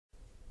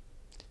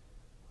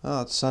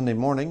It's Sunday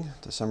morning,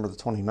 December the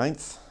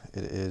 29th.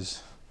 It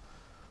is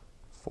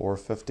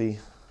 4:50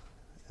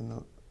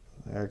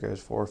 there it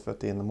goes,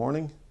 4:50 in the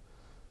morning.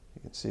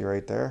 You can see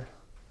right there.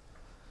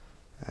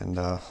 And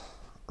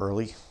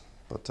early,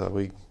 but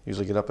we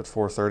usually get up at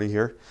 4:30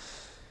 here.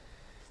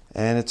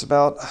 And it's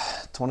about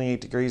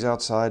 28 degrees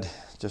outside,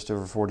 just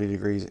over 40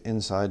 degrees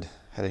inside,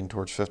 heading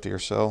towards 50 or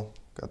so.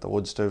 Got the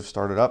wood stove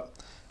started up.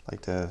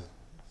 Like to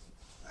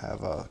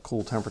have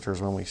cool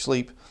temperatures when we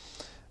sleep.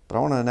 But I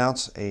want to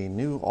announce a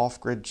new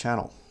off-grid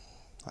channel.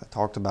 I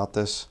talked about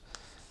this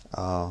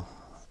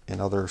in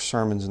other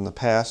sermons in the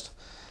past,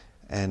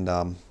 and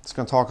it's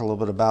going to talk a little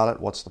bit about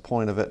it, what's the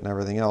point of it and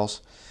everything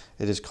else.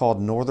 It is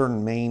called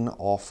Northern Maine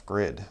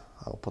Off-Grid.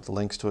 I'll put the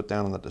links to it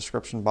down in the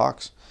description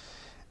box,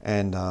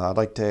 and I'd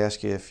like to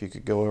ask you if you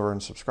could go over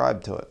and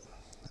subscribe to it.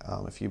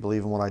 If you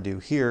believe in what I do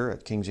here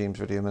at King James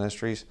Video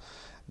Ministries,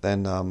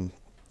 then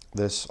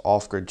this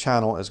off-grid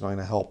channel is going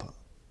to help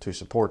to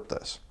support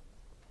this.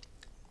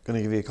 Going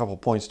to give you a couple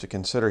points to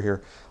consider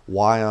here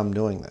why I'm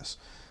doing this,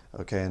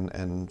 okay,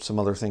 and some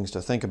other things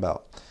to think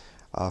about.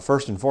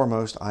 First and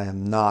foremost, I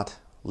am not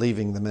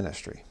leaving the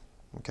ministry,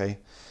 okay.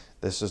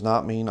 This does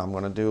not mean I'm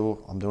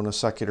doing a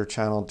secular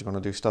channel, going to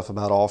do stuff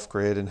about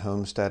off-grid and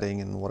homesteading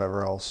and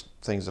whatever else,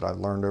 things that I've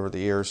learned over the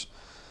years.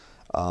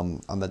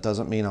 That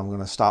doesn't mean I'm going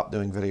to stop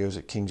doing videos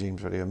at King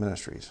James Video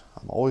Ministries.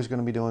 I'm always going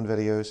to be doing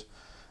videos,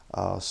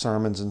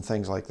 sermons and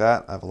things like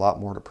that. I have a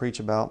lot more to preach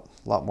about,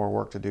 a lot more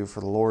work to do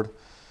for the Lord.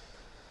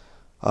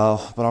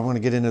 But I'm going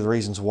to get into the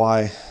reasons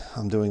why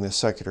I'm doing this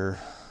secular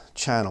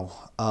channel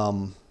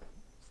in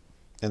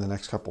the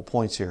next couple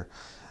points here.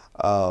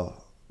 But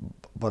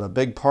a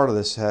big part of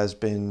this has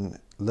been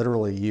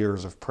literally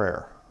years of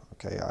prayer.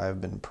 Okay, I've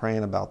been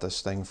praying about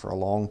this thing for a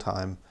long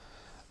time.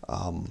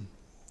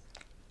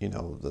 You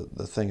know,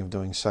 the thing of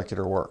doing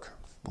secular work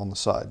on the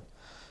side.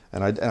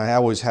 And I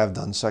always have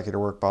done secular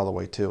work, by the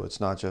way, too. It's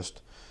not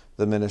just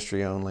the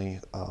ministry only.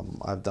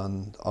 I've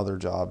done other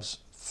jobs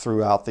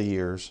throughout the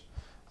years.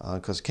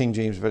 Because King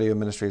James Video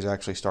Ministries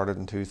actually started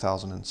in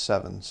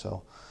 2007.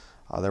 So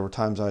there were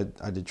times I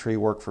did tree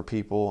work for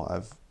people.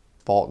 I've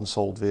bought and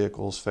sold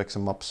vehicles, fix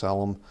them up,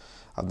 sell them.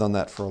 I've done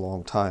that for a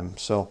long time.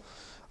 So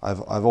I've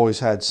always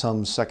had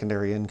some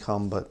secondary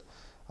income, but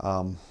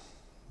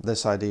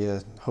this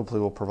idea hopefully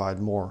will provide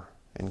more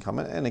income.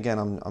 And again,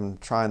 I'm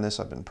trying this.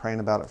 I've been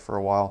praying about it for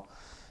a while.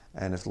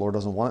 And if the Lord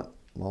doesn't want it,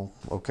 well,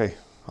 okay,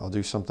 I'll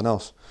do something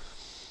else.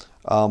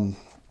 The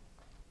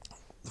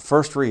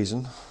first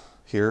reason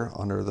here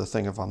under the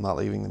thing of I'm not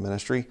leaving the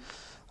ministry,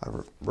 I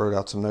wrote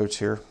out some notes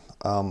here.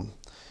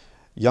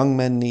 Young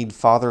men need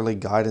fatherly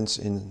guidance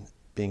in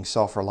being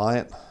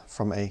self-reliant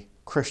from a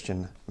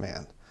Christian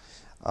man.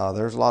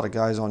 There's a lot of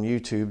guys on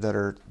YouTube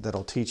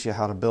that'll teach you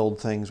how to build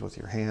things with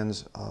your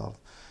hands.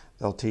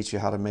 They'll teach you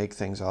how to make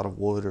things out of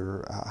wood,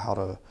 or how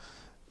to,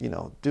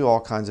 do all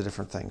kinds of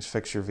different things,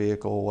 fix your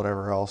vehicle,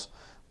 whatever else,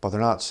 but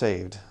they're not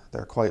saved.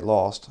 They're quite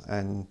lost,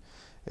 and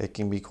it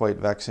can be quite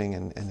vexing,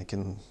 and it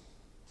can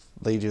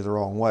lead you the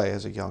wrong way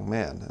as a young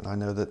man. And I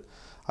know that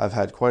I've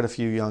had quite a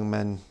few young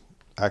men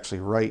actually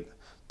write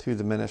to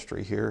the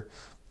ministry here,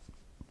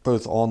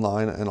 both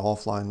online and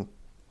offline.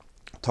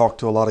 Talk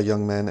to a lot of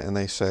young men, and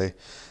they say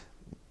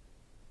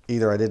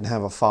either I didn't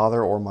have a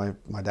father, or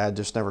my dad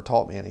just never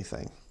taught me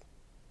anything.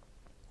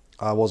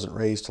 I wasn't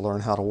raised to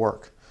learn how to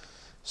work.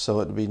 So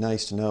it'd be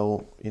nice to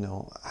know,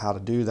 how to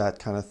do that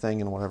kind of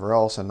thing and whatever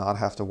else, and not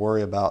have to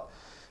worry about,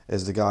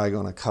 is the guy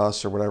going to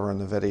cuss or whatever in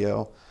the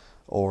video?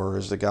 Or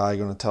is the guy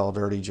going to tell a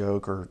dirty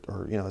joke, or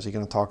is he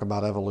going to talk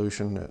about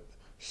evolution? That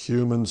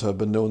humans have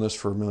been doing this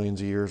for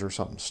millions of years, or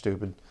something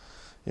stupid.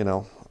 You're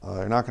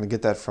not going to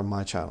get that from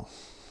my channel.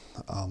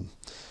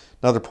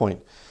 Another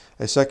point,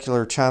 a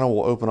secular channel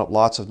will open up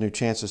lots of new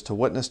chances to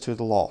witness to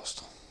the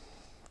lost.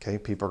 Okay,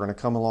 people are going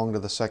to come along to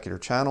the secular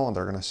channel, and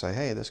they're going to say,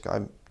 hey, this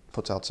guy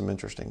puts out some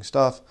interesting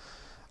stuff.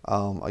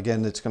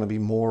 Again, it's going to be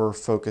more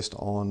focused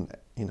on,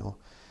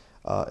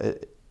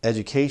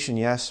 education,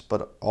 yes,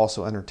 but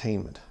also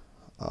entertainment.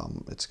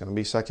 It's going to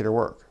be secular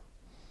work.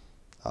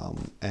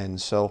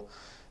 And so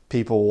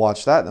people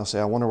watch that and they'll say,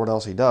 I wonder what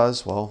else he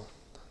does. Well,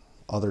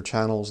 other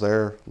channels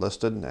there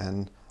listed,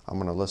 and I'm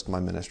going to list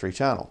my ministry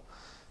channel.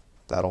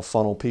 That'll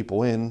funnel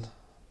people in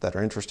that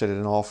are interested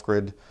in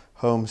off-grid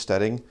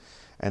homesteading,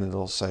 and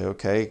it'll say,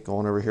 okay, go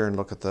on over here and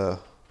look at the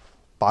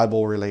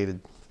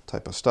Bible-related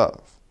type of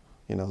stuff.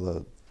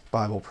 The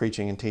Bible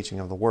preaching and teaching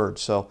of the Word.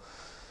 So,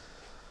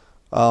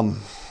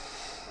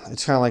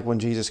 it's kind of like when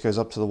Jesus goes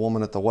up to the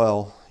woman at the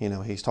well,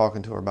 he's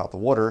talking to her about the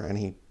water, and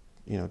he,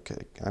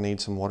 I need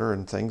some water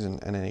and things,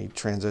 and then he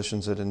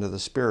transitions it into the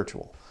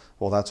spiritual.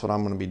 Well, that's what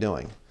I'm going to be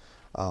doing.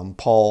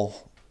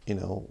 Paul,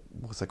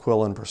 with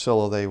Aquila and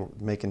Priscilla, they were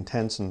making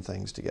tents and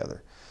things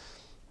together.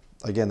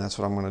 Again, that's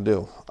what I'm going to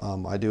do.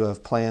 I do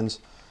have plans,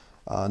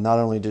 not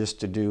only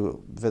just to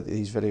do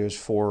these videos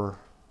for,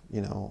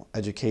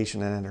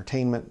 education and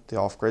entertainment, the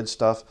off-grid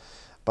stuff,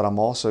 but I'm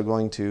also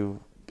going to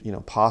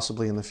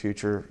possibly in the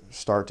future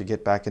start to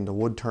get back into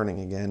wood turning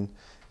again,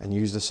 and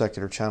use the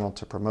secular channel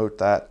to promote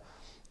that,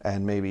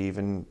 and maybe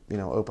even, you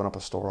know, open up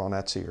a store on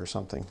Etsy or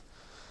something.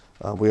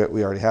 We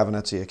already have an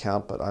Etsy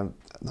account, but I'm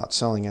not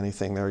selling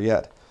anything there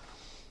yet.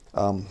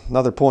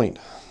 Another point,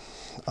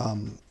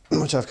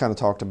 which I've kind of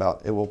talked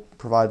about, it will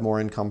provide more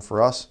income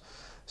for us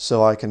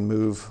so I can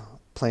move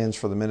plans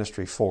for the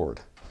ministry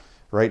forward.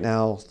 Right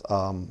now,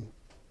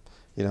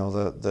 you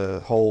know, the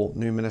whole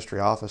new ministry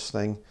office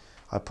thing,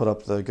 I put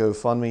up the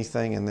GoFundMe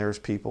thing, and there's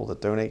people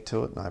that donate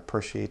to it, and I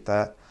appreciate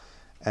that.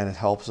 And it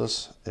helps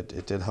us.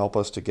 It did help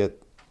us to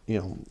get, you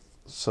know,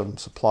 some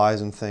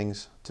supplies and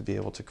things to be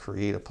able to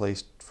create a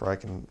place where I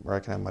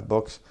can have my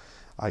books.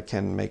 I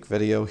can make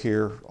video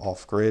here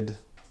off grid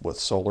with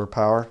solar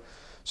power.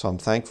 So I'm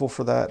thankful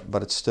for that,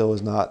 but it still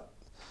is not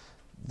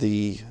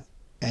the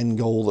end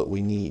goal that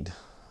we need.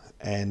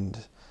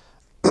 And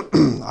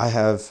I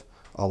have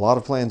a lot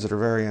of plans that are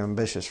very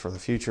ambitious for the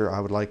future. I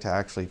would like to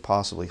actually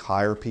possibly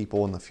hire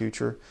people in the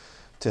future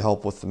to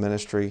help with the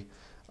ministry.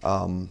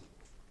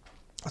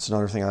 That's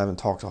another thing I haven't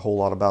talked a whole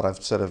lot about.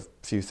 I've said a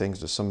few things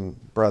to some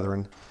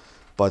brethren,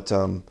 but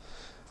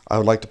I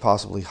would like to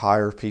possibly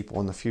hire people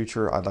in the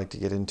future. I'd like to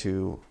get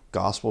into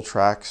gospel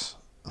tracts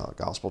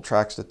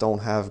that don't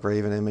have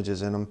graven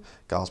images in them,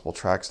 gospel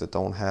tracts that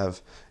don't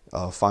have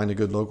find a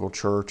good local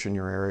church in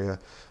your area,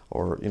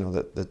 or, you know,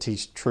 that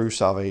teach true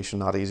salvation,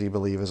 not easy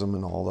believism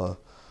and all the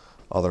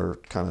other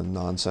kind of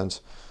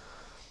nonsense.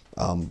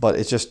 But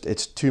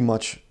it's too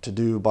much to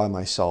do by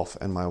myself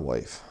and my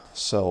wife.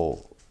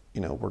 So,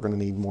 you know, we're going to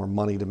need more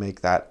money to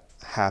make that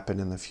happen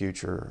in the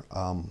future.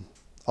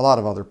 A lot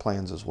of other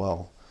plans as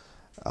well.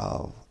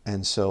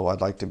 And so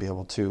I'd like to be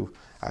able to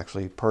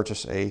actually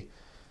purchase a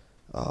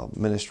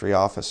ministry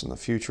office in the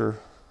future,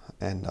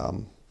 and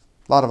a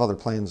lot of other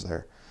plans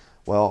there.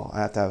 Well, I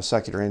have to have a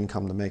secular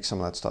income to make some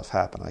of that stuff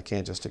happen. I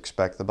can't just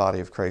expect the body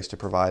of Christ to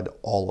provide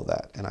all of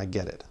that, and I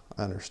get it.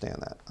 I understand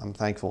that. I'm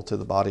thankful to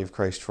the body of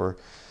Christ for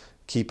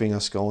keeping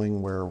us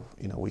going where,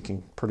 you know, we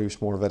can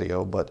produce more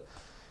video, but,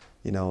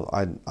 you know,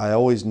 I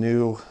always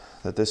knew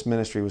that this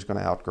ministry was going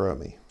to outgrow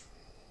me.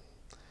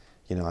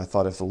 You know, I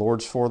thought if the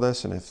Lord's for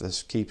this, and if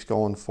this keeps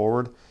going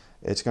forward,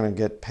 it's going to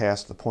get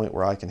past the point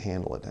where I can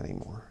handle it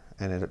anymore.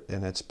 And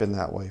it's been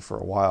that way for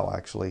a while,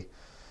 actually.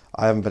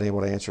 I haven't been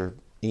able to answer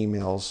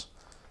emails.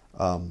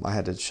 I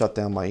had to shut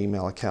down my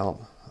email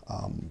account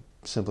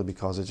simply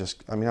because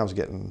I was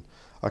getting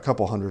a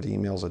couple hundred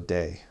emails a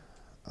day,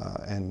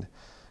 and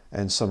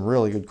some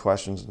really good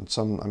questions, and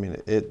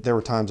there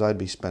were times I'd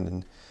be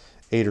spending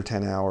 8 or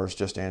 10 hours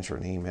just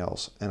answering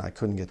emails, and I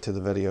couldn't get to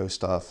the video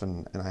stuff,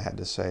 and I had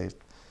to say,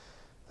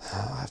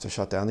 I have to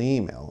shut down the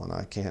email, and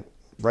I can't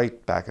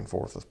write back and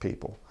forth with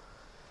people.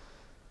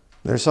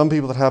 There's some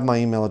people that have my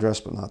email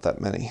address, but not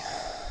that many.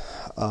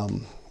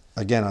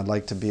 Again, I'd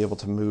like to be able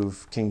to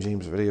move King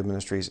James Video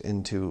Ministries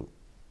into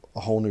a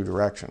whole new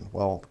direction.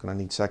 Well, I'm going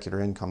to need secular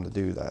income to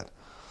do that.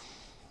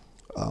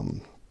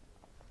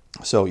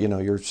 So, you know,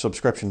 your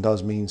subscription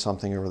does mean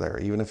something over there.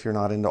 Even if you're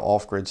not into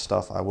off-grid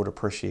stuff, I would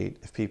appreciate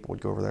if people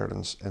would go over there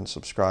and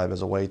subscribe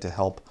as a way to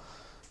help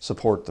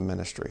support the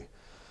ministry.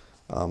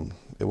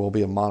 It will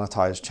be a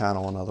monetized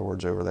channel, in other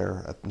words, over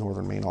there at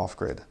Northern Maine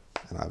Off-Grid.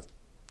 And I've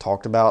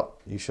talked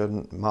about you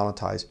shouldn't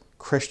monetize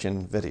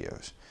Christian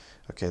videos.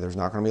 Okay, there's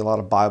not going to be a lot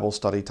of Bible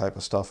study type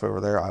of stuff over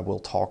there. I will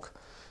talk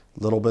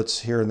little bits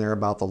here and there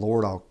about the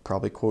Lord. I'll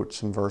probably quote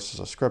some verses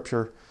of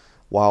Scripture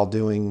while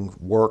doing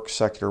work,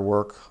 secular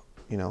work,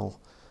 you know.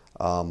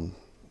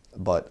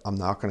 But I'm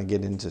not going to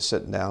get into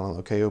sitting down and,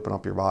 okay, open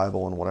up your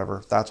Bible and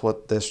whatever. That's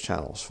what this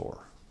channel is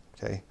for,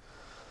 okay?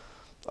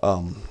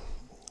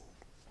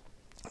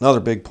 Another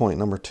big point,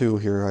 number 2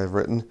 here I've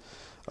written,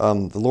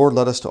 the Lord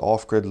led us to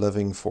off-grid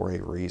living for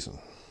a reason,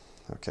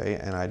 okay?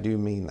 And I do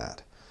mean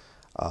that.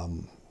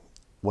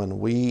 When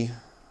we,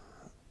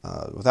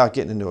 without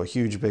getting into a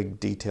huge, big,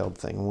 detailed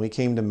thing, when we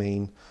came to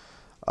Maine,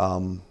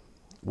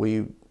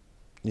 we,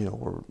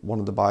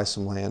 wanted to buy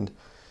some land,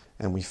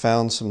 and we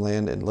found some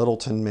land in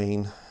Littleton,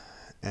 Maine,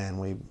 and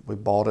we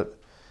bought it.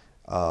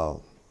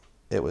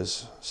 It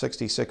was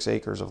 66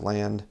 acres of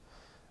land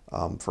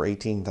for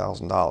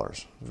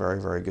 $18,000.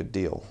 Very, very good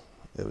deal.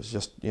 It was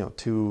just,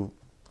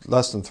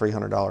 less than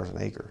 $300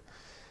 an acre.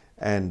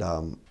 And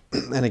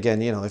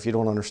again, if you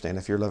don't understand,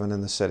 if you're living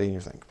in the city and you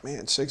think,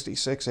 man,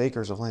 66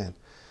 acres of land.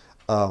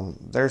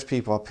 There's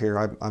people up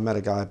here. I met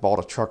a guy,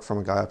 bought a truck from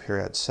a guy up here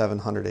who had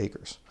 700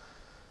 acres.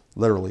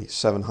 Literally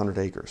 700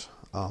 acres.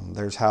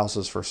 There's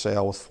houses for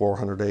sale with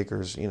 400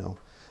 acres.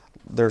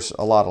 There's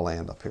a lot of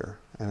land up here,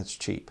 and it's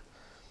cheap.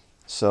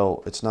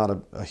 So it's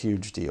not a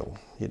huge deal,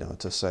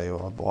 to say,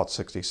 well, I bought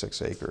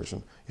 66 acres.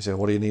 And you say,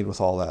 what do you need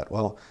with all that?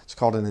 Well, it's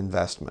called an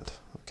investment,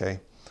 okay?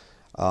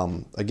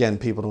 Again,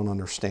 people don't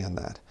understand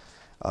that.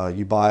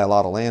 You buy a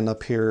lot of land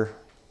up here,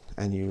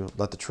 and you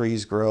let the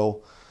trees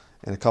grow.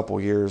 In a couple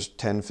of years,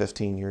 10,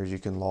 15 years, you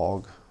can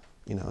log,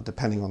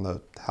 depending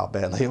on how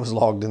badly it was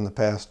logged in the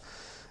past.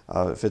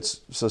 If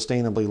it's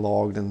sustainably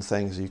logged and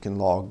things, you can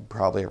log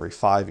probably every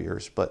 5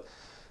 years. But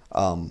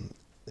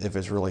if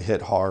it's really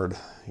hit hard,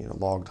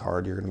 logged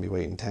hard, you're going to be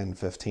waiting 10,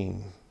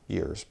 15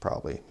 years,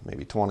 probably,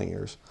 maybe 20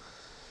 years.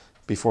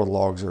 before the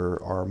logs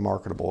are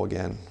marketable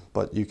again.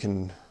 But you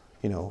can,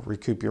 you know,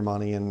 recoup your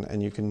money,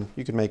 and you can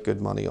make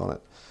good money on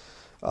it.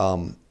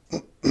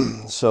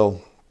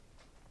 So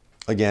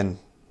again,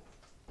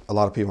 a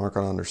lot of people aren't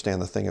going to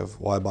understand the thing of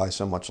why buy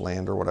so much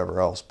land or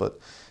whatever else. But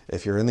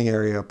if you're in the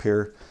area up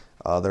here,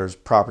 there's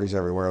properties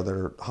everywhere that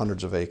are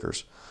hundreds of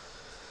acres.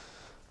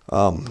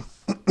 And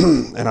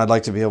I'd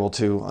like to be able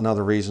to,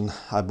 another reason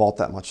I bought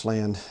that much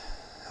land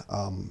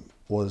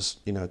was,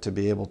 you know, to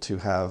be able to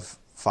have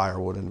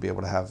firewood and be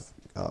able to have,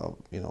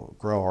 you know,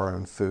 grow our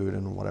own food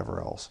and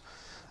whatever else.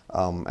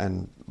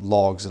 And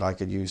logs that I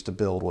could use to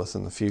build with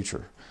in the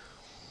future.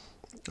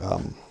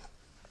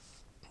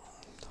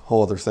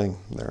 Whole other thing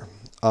there.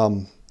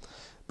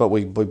 But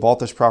we bought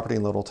this property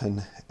in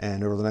Littleton,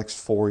 and over the next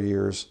 4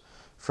 years,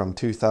 from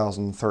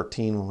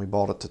 2013 when we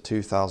bought it to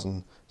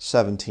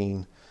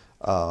 2017,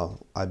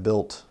 I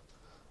built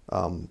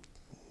 2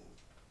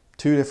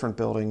 different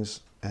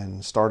buildings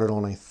and started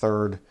on a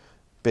 3rd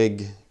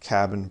big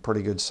cabin,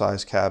 pretty good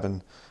sized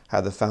cabin.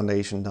 Had the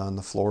foundation done,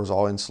 the floors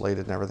all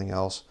insulated and everything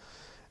else.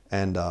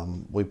 And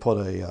we put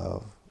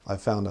I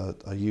found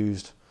a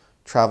used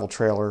travel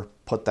trailer,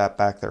 put that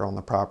back there on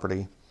the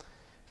property,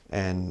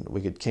 and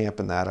we could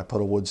camp in that. I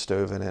put a wood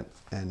stove in it,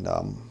 and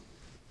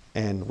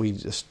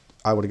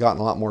I would have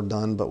gotten a lot more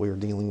done, but we were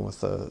dealing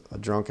with a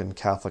drunken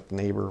Catholic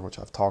neighbor, which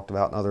I've talked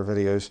about in other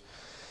videos.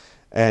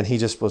 And he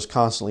just was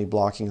constantly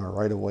blocking our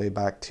right-of-way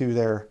back to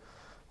there,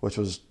 which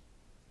was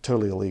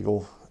totally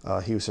illegal.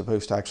 He was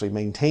supposed to actually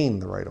maintain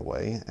the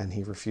right-of-way, and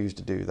he refused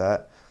to do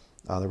that.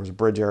 There was a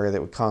bridge area that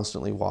would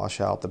constantly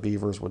wash out. The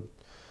beavers would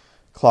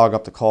clog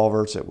up the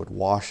culverts. It would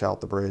wash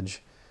out the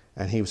bridge,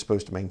 and he was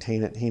supposed to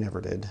maintain it. He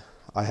never did.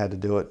 I had to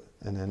do it,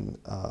 and then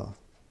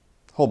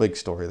whole big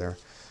story there.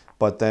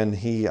 But then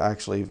he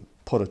actually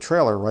put a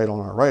trailer right on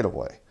our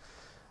right-of-way,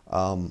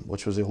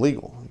 which was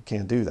illegal. You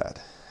can't do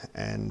that.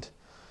 And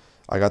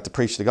I got to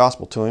preach the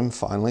gospel to him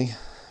finally,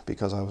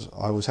 because I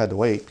always had to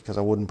wait, because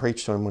I wouldn't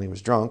preach to him when he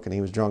was drunk, and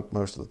he was drunk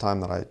most of the time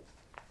that I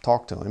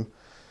talked to him.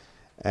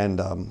 And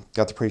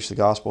got to preach the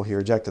gospel. He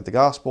rejected the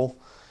gospel,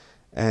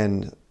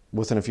 and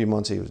within a few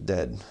months he was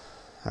dead.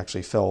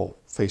 Actually fell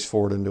face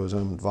forward into his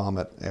own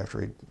vomit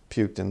after he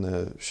puked in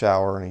the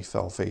shower, and he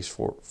fell face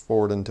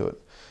forward into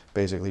it,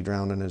 basically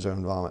drowned in his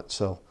own vomit.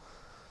 So,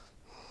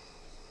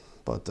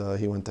 but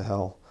he went to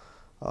hell.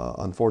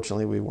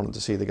 Unfortunately, we wanted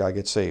to see the guy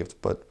get saved,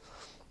 but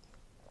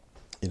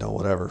you know,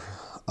 whatever.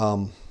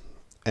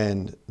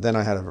 And then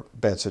I had a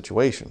bad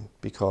situation,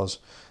 because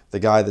the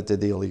guy that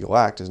did the illegal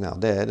act is now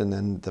dead, and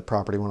then the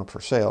property went up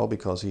for sale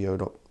because he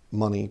owed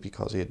money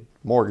because he had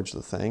mortgaged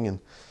the thing,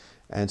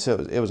 and so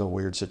it was a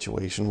weird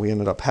situation. We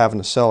ended up having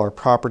to sell our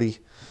property,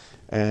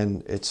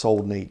 and it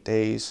sold in 8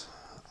 days,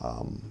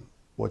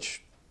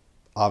 which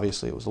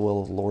obviously it was the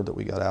will of the Lord that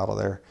we got out of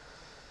there.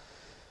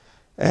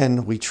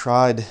 And we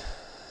tried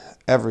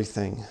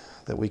everything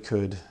that we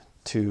could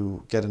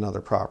to get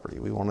another property.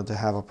 We wanted to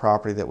have a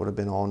property that would have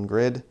been on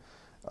grid,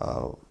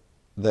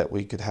 that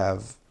we could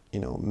have,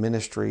 you know,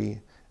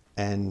 ministry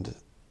and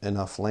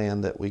enough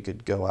land that we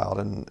could go out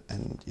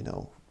and you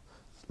know,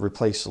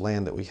 replace the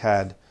land that we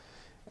had.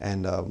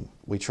 And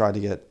we tried to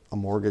get a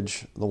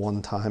mortgage the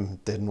one time.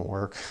 It didn't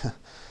work.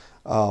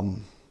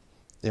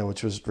 You know,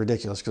 which was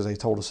ridiculous, because they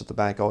told us at the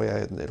bank, oh yeah,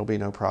 it'll be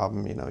no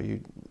problem, you know,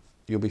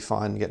 you'll be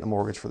fine getting a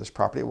mortgage for this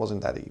property. It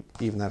wasn't that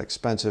even that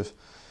expensive,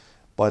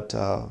 but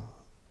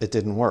it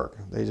didn't work.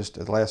 They just,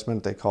 at the last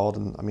minute they called,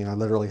 and I mean, I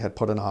literally had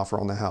put an offer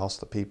on the house.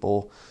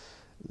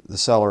 The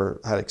seller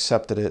had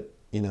accepted it.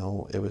 You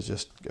know, it was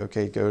just,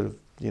 okay, go to,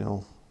 you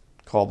know,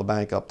 call the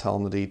bank up, tell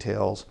them the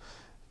details,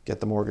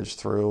 get the mortgage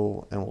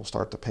through, and we'll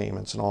start the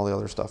payments and all the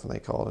other stuff. And they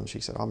called, and she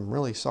said, I'm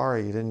really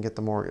sorry you didn't get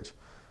the mortgage.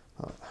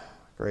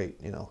 Great,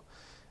 you know,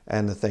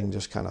 and the thing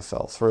just kind of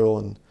fell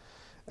through.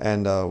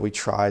 And we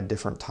tried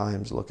different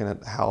times looking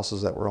at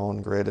houses that were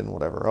on grid and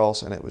whatever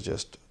else, and it was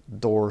just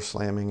door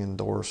slamming and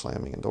door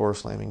slamming and door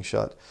slamming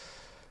shut.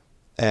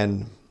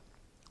 And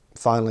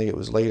finally, it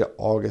was late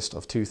August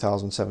of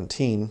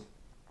 2017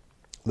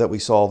 that we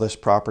saw this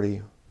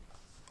property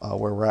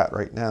where we're at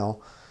right now.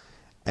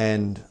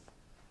 And,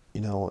 you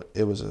know,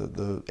 it was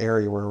the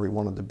area where we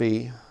wanted to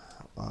be,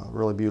 a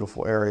really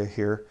beautiful area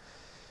here.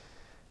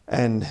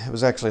 And it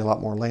was actually a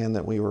lot more land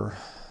than we were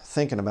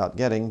thinking about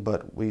getting,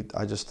 but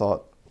I just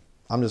thought,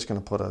 I'm just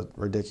going to put a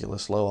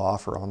ridiculous low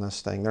offer on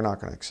this thing. They're not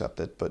going to accept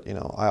it, but you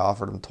know, I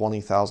offered them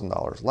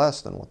 $20,000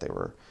 less than what they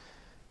were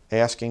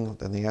asking,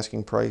 than the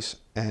asking price.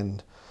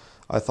 And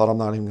I thought, I'm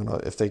not even going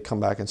to, if they come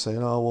back and say,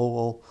 oh, well,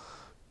 we'll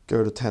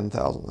go to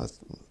 10,000.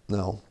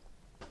 No.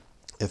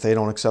 If they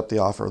don't accept the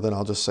offer, then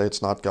I'll just say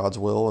it's not God's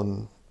will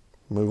and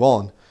move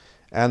on.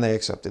 And they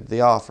accepted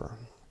the offer,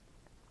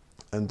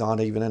 and not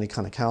even any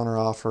kind of counter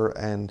offer.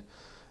 And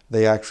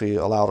they actually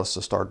allowed us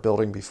to start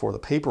building before the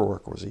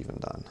paperwork was even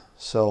done.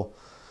 So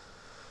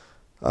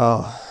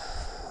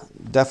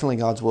definitely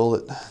God's will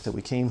that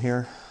we came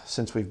here.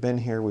 Since we've been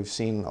here, we've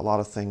seen a lot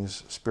of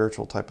things,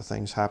 spiritual type of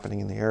things happening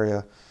in the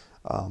area.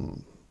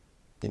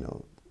 You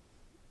know,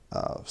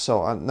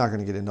 so I'm not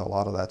going to get into a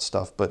lot of that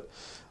stuff, but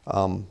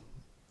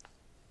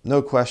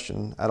no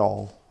question at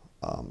all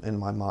in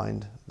my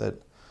mind that,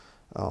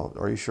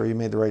 are you sure you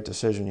made the right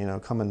decision, you know,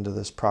 coming to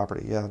this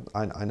property? Yeah,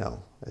 I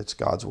know. It's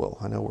God's will.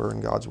 I know we're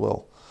in God's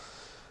will.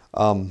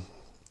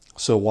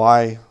 So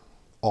why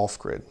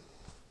off-grid,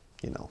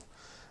 you know?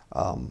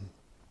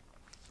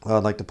 Well,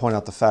 I'd like to point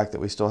out the fact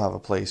that we still have a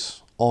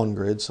place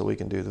on-grid so we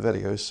can do the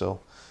videos. So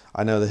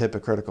I know the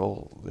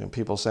hypocritical, you know,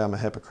 people say I'm a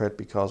hypocrite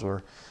because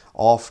we're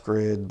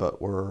off-grid,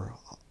 but we're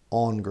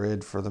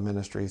on-grid for the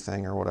ministry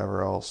thing or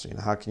whatever else. You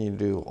know, how can you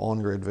do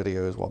on-grid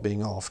videos while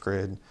being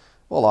off-grid?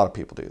 Well, a lot of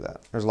people do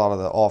that. There's a lot of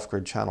the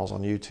off-grid channels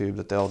on YouTube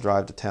that they'll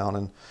drive to town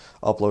and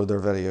upload their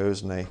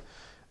videos, and they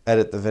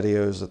edit the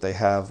videos that they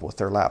have with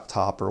their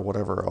laptop or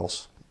whatever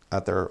else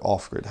at their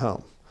off-grid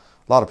home.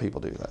 A lot of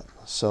people do that.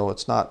 So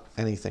it's not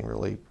anything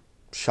really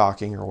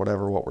shocking or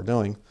whatever what we're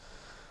doing.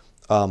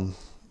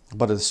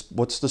 But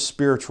what's the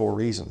spiritual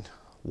reason?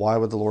 Why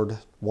would the Lord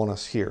want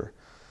us here?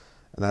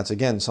 And that's,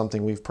 again,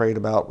 something we've prayed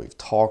about. We've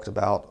talked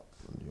about,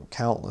 you know,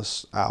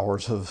 countless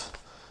hours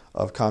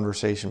of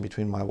conversation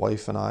between my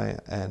wife and I,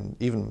 and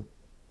even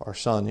our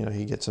son, you know,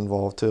 he gets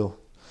involved too.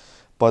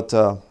 But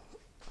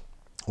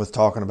with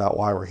talking about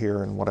why we're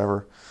here and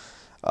whatever.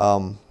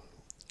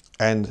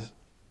 And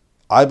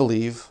I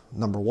believe,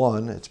 number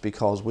one, it's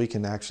because we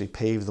can actually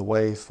pave the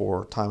way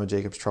for Time of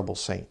Jacob's Trouble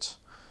saints.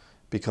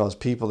 Because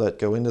people that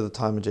go into the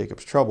Time of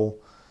Jacob's Trouble,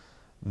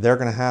 they're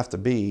going to have to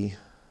be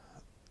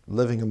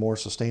living a more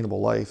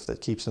sustainable life that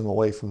keeps them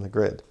away from the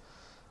grid,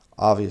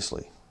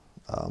 obviously.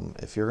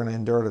 If you're going to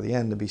endure to the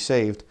end to be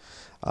saved,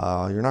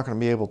 you're not going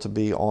to be able to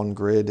be on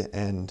grid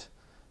and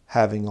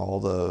having all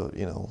the,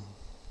 you know,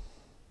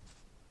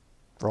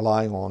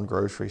 relying on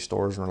grocery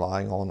stores and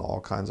relying on all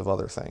kinds of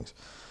other things.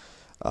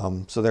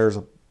 So there's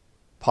a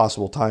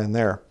possible tie in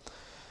there.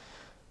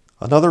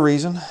 Another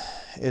reason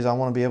is I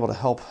want to be able to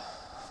help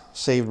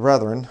saved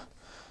brethren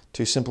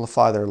to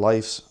simplify their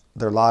lives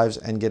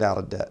and get out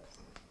of debt.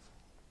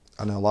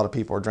 I know a lot of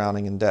people are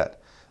drowning in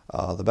debt.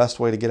 The best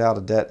way to get out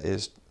of debt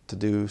is to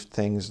do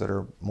things that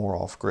are more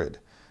off-grid.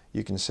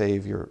 You can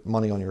save your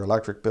money on your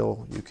electric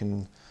bill. You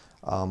can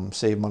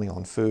save money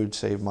on food,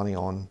 save money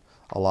on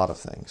a lot of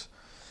things.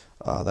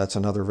 That's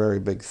another very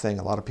big thing.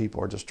 A lot of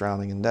people are just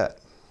drowning in debt,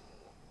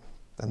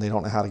 and they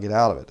don't know how to get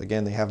out of it.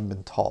 Again, they haven't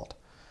been taught.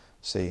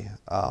 See,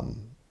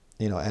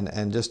 you know,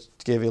 and just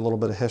to give you a little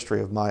bit of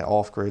history of my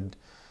off-grid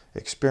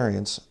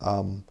experience,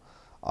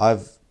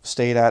 I've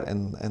stayed at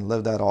and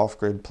lived at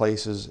off-grid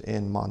places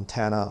in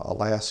Montana,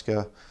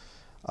 Alaska,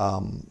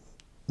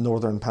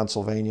 northern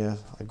Pennsylvania.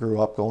 I grew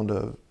up going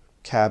to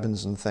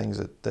cabins and things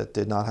that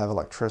did not have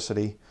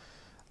electricity.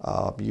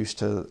 Used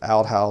to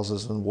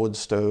outhouses and wood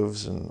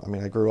stoves. And I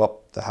mean,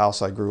 the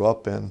house I grew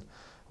up in,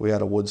 we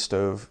had a wood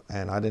stove,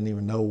 and I didn't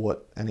even know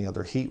what any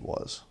other heat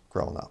was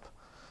growing up.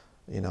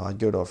 You know, I'd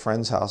go to a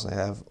friend's house and they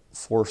have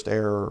forced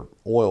air or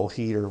oil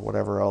heat or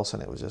whatever else,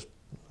 and it was just,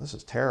 this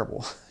is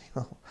terrible.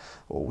 You know,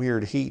 a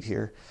weird heat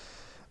here.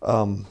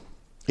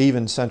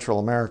 Even Central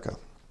America.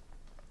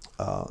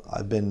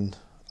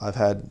 I've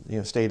had, you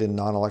know, stayed in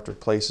non-electric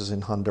places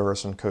in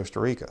Honduras and Costa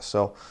Rica.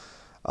 So,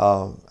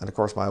 and of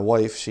course my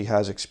wife, she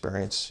has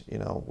experience, you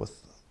know,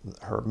 with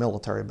her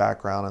military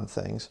background and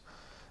things.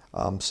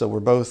 So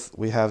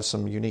we have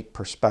some unique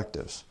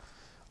perspectives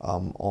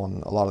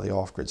on a lot of the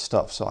off-grid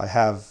stuff. So I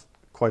have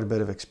quite a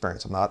bit of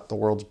experience. I'm not the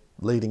world's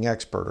leading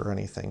expert or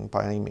anything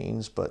by any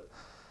means, but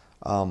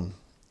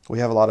we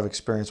have a lot of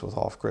experience with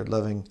off-grid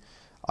living.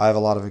 I have a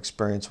lot of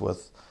experience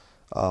with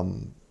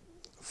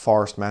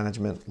forest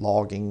management,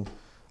 logging.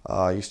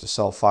 I used to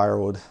sell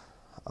firewood,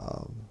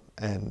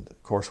 and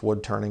of course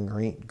wood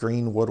turning,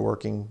 green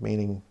woodworking,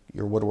 meaning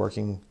you're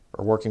woodworking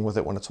or working with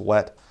it when it's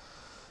wet.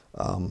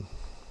 And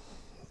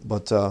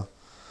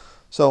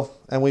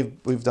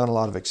we've done a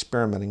lot of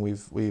experimenting.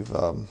 We've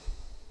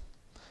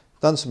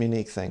done some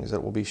unique things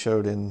that will be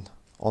showed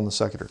on the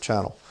secular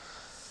channel.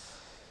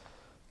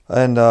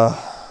 And the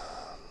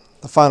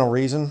final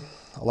reason,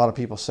 a lot of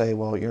people say,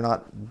 well, you're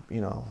not,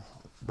 you know,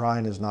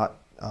 Brian is not,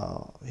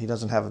 he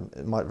doesn't have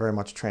very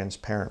much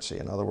transparency.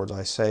 In other words,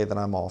 I say that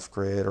I'm off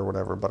grid or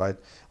whatever,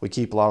 but we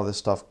keep a lot of this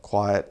stuff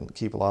quiet and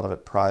keep a lot of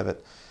it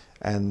private.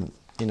 And,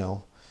 you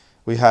know,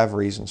 we have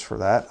reasons for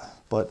that,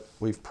 but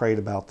we've prayed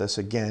about this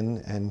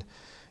again. And,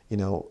 you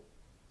know,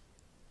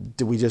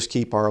 do we just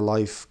keep our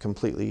life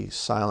completely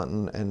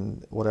silent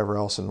and whatever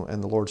else?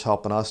 And the Lord's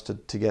helping us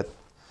to get,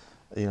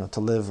 you know, to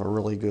live a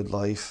really good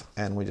life,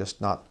 and we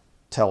just not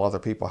tell other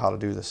people how to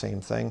do the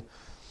same thing.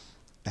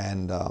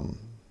 And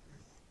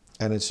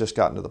it's just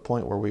gotten to the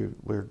point where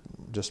we're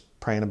just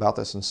praying about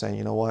this and saying,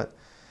 you know what,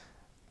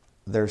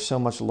 there's so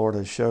much the Lord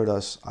has showed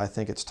us. I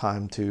think it's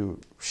time to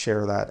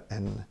share that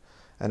and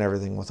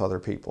everything with other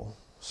people.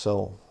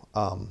 So,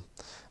 I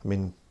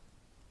mean,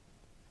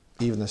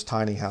 even this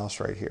tiny house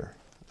right here,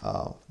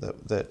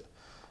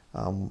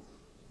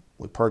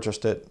 we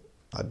purchased it.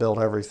 I built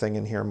everything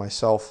in here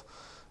myself,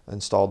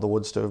 installed the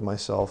wood stove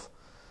myself.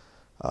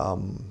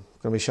 Going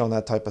to be showing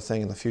that type of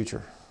thing in the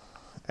future.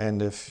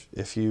 And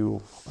if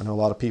you, I know a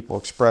lot of people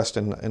expressed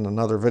in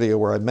another video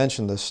where I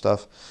mentioned this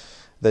stuff,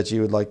 that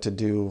you would like to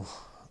do,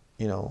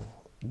 you know,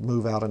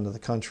 move out into the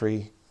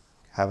country,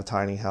 have a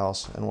tiny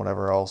house, and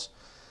whatever else.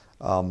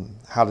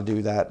 How to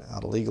do that, how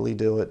to legally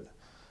do it,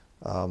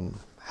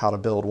 how to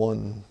build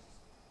one,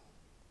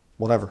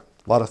 whatever.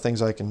 A lot of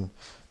things I can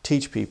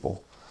teach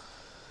people.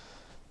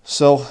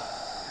 So,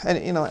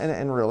 and you know,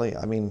 and really,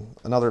 I mean,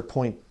 another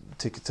point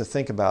to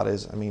think about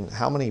is, I mean,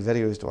 how many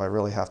videos do I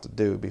really have to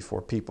do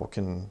before people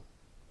can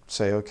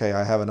say, okay,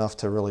 I have enough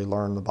to really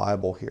learn the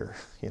Bible here,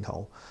 you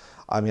know?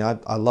 I mean,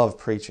 I love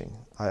preaching.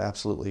 I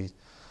absolutely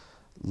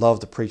love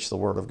to preach the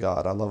Word of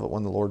God. I love it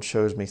when the Lord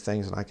shows me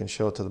things and I can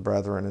show it to the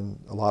brethren. And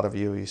a lot of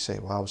you say,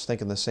 well, I was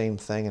thinking the same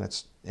thing, and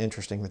it's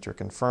interesting that you're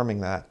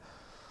confirming that.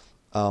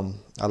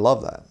 I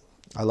love that.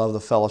 I love the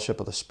fellowship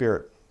of the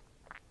Spirit.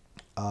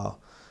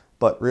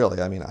 But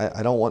really, I mean,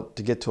 I don't want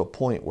to get to a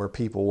point where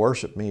people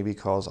worship me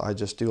because I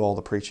just do all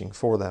the preaching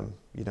for them.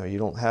 You know, you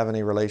don't have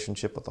any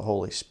relationship with the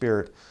Holy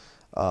Spirit,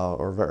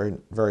 or very,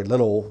 very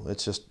little.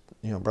 It's just,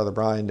 you know, Brother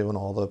Brian doing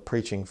all the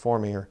preaching for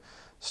me or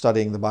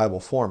studying the Bible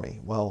for me.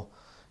 Well,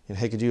 you know,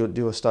 hey, could you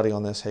do a study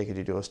on this? Hey, could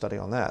you do a study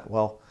on that?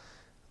 Well,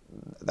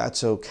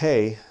 that's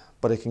okay,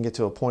 but it can get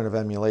to a point of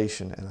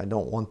emulation, and I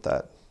don't want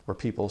that, where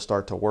people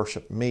start to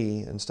worship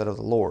me instead of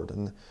the Lord.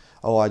 And,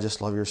 oh, I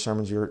just love your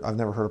sermons. I've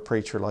never heard a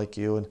preacher like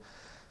you. And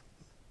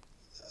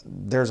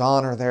there's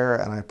honor there,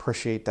 and I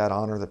appreciate that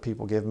honor that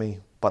people give me,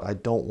 but I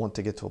don't want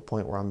to get to a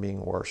point where I'm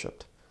being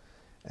worshiped.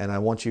 And I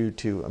want you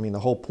to, I mean, the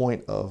whole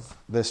point of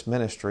this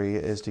ministry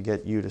is to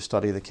get you to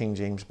study the King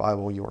James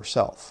Bible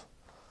yourself.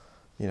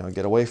 You know,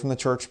 get away from the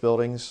church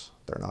buildings.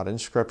 They're not in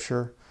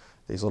Scripture.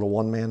 These little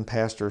one-man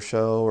pastor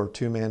show or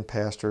two-man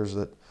pastors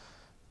that,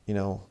 you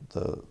know,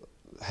 the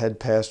head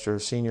pastor,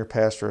 senior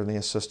pastor, and the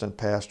assistant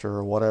pastor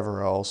or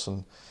whatever else,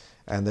 and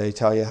they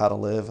tell you how to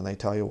live, and they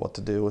tell you what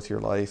to do with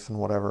your life and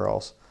whatever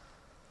else.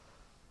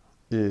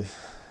 You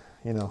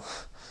know,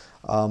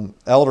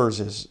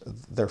 elders,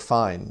 they're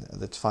fine.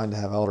 It's fine to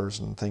have elders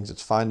and things.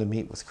 It's fine to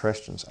meet with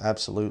Christians,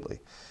 absolutely.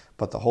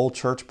 But the whole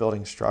church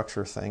building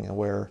structure thing,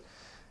 where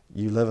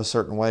you live a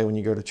certain way when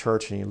you go to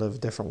church and you live a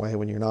different way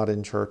when you're not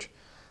in church,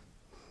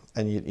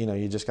 and you know,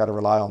 you just got to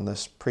rely on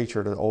this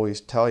preacher to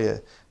always tell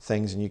you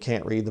things, and you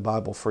can't read the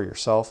Bible for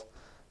yourself.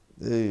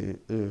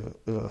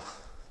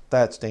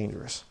 That's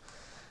dangerous.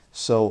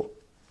 So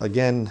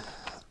again,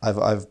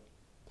 I've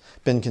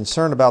been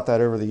concerned about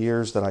that over the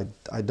years, that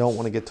I don't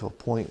want to get to a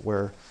point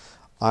where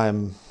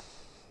I'm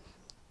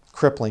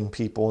crippling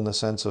people in the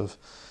sense of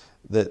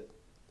that,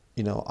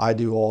 you know, I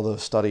do all the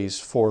studies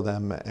for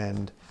them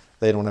and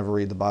they don't ever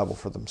read the Bible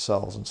for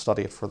themselves and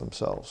study it for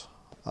themselves.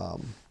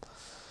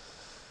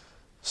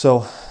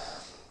 So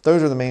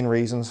those are the main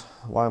reasons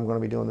why I'm going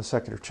to be doing the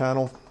secular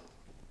channel.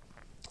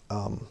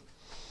 You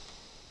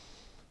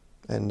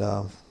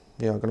know,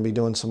 I'm going to be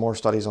doing some more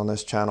studies on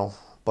this channel,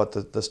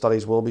 but the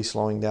studies will be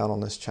slowing down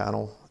on this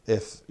channel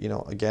if, you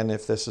know, again,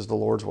 if this is the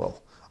Lord's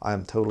will. I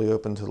am totally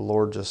open to the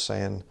Lord just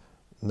saying,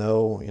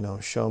 no, you know,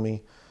 show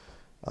me,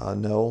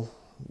 no,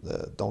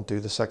 don't do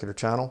the secular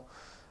channel.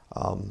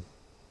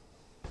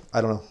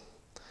 I don't know.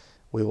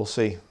 We will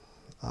see.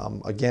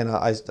 Again,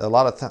 a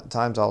lot of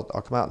times I'll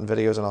come out in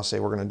videos and I'll say,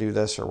 we're going to do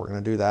this or we're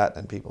going to do that.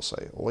 And people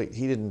say, well, wait,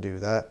 he didn't do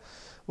that.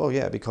 Well,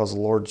 yeah, because the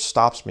Lord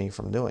stops me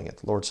from doing it.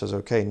 The Lord says,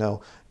 okay,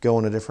 no, go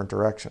in a different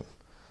direction.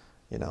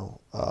 You know,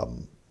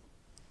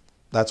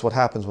 that's what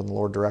happens when the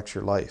Lord directs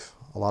your life.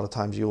 A lot of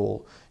times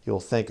you'll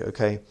think,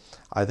 okay,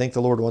 I think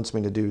the Lord wants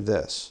me to do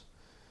this.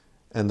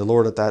 And the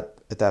Lord at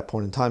that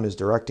point in time is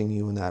directing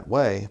you in that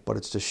way, but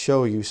it's to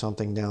show you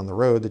something down the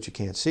road that you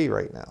can't see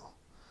right now.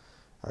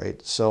 All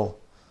right, so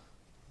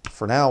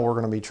for now, we're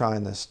going to be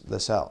trying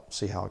this out,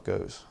 see how it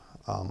goes.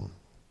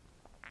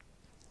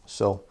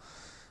 So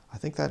I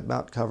think that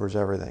about covers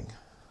everything.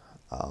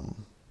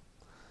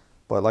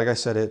 But like I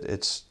said,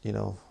 it's, you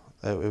know,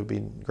 it would be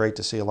great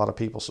to see a lot of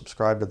people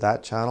subscribe to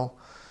that channel.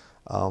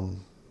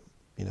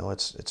 You know,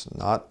 it's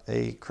not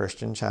a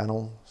Christian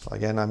channel. So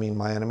again, I mean,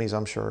 my enemies,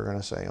 I'm sure, are going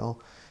to say,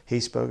 oh,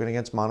 he's spoken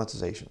against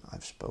monetization.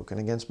 I've spoken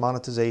against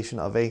monetization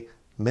of a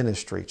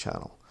ministry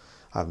channel.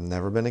 I've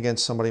never been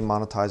against somebody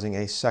monetizing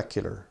a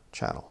secular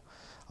channel.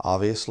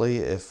 Obviously,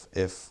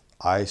 if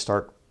I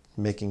start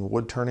making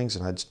wood turnings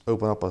and I'd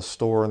open up a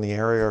store in the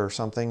area or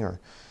something,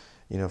 or,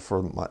 you know,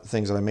 for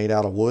things that I made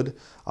out of wood,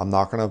 I'm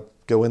not going to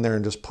go in there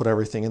and just put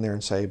everything in there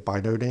and say by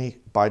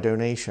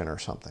donation or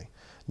something.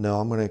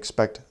 No, I'm going to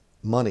expect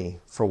money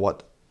for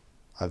what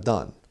I've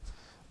done.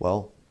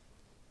 Well,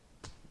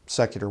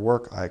 secular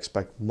work, I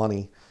expect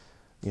money,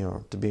 you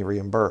know, to be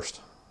reimbursed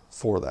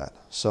for that.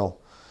 So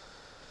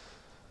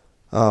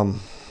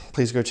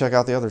please go check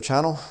out the other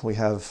channel. We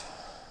have,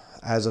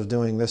 as of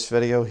doing this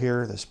video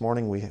here this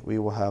morning, we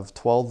will have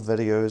 12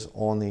 videos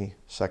on the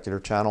secular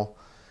channel,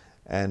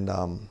 and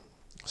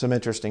some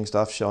interesting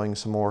stuff showing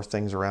some more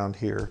things around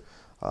here.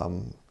 A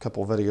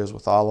couple of videos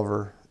with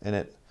Oliver in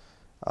it,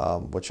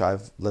 which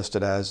I've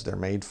listed as they're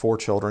made for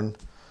children,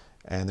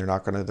 and they're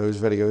not going to, those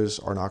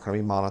videos are not going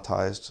to be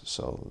monetized,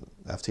 so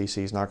FTC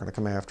is not going to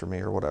come after me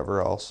or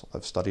whatever else.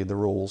 I've studied the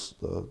rules,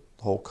 the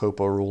whole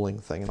COPA ruling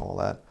thing and all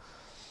that.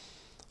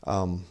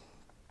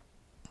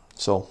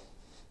 So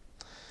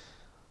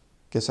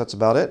Guess that's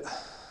about it.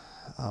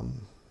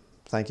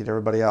 Thank you to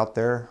everybody out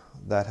there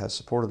that has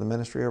supported the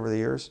ministry over the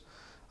years.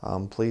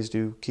 Please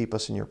do keep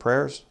us in your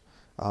prayers.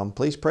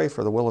 Please pray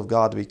for the will of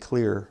God to be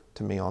clear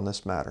to me on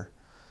this matter.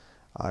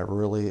 I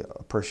really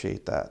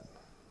appreciate that.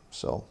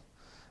 So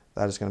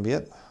that is going to be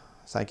it.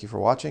 Thank you for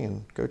watching,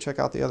 and go check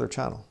out the other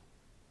channel.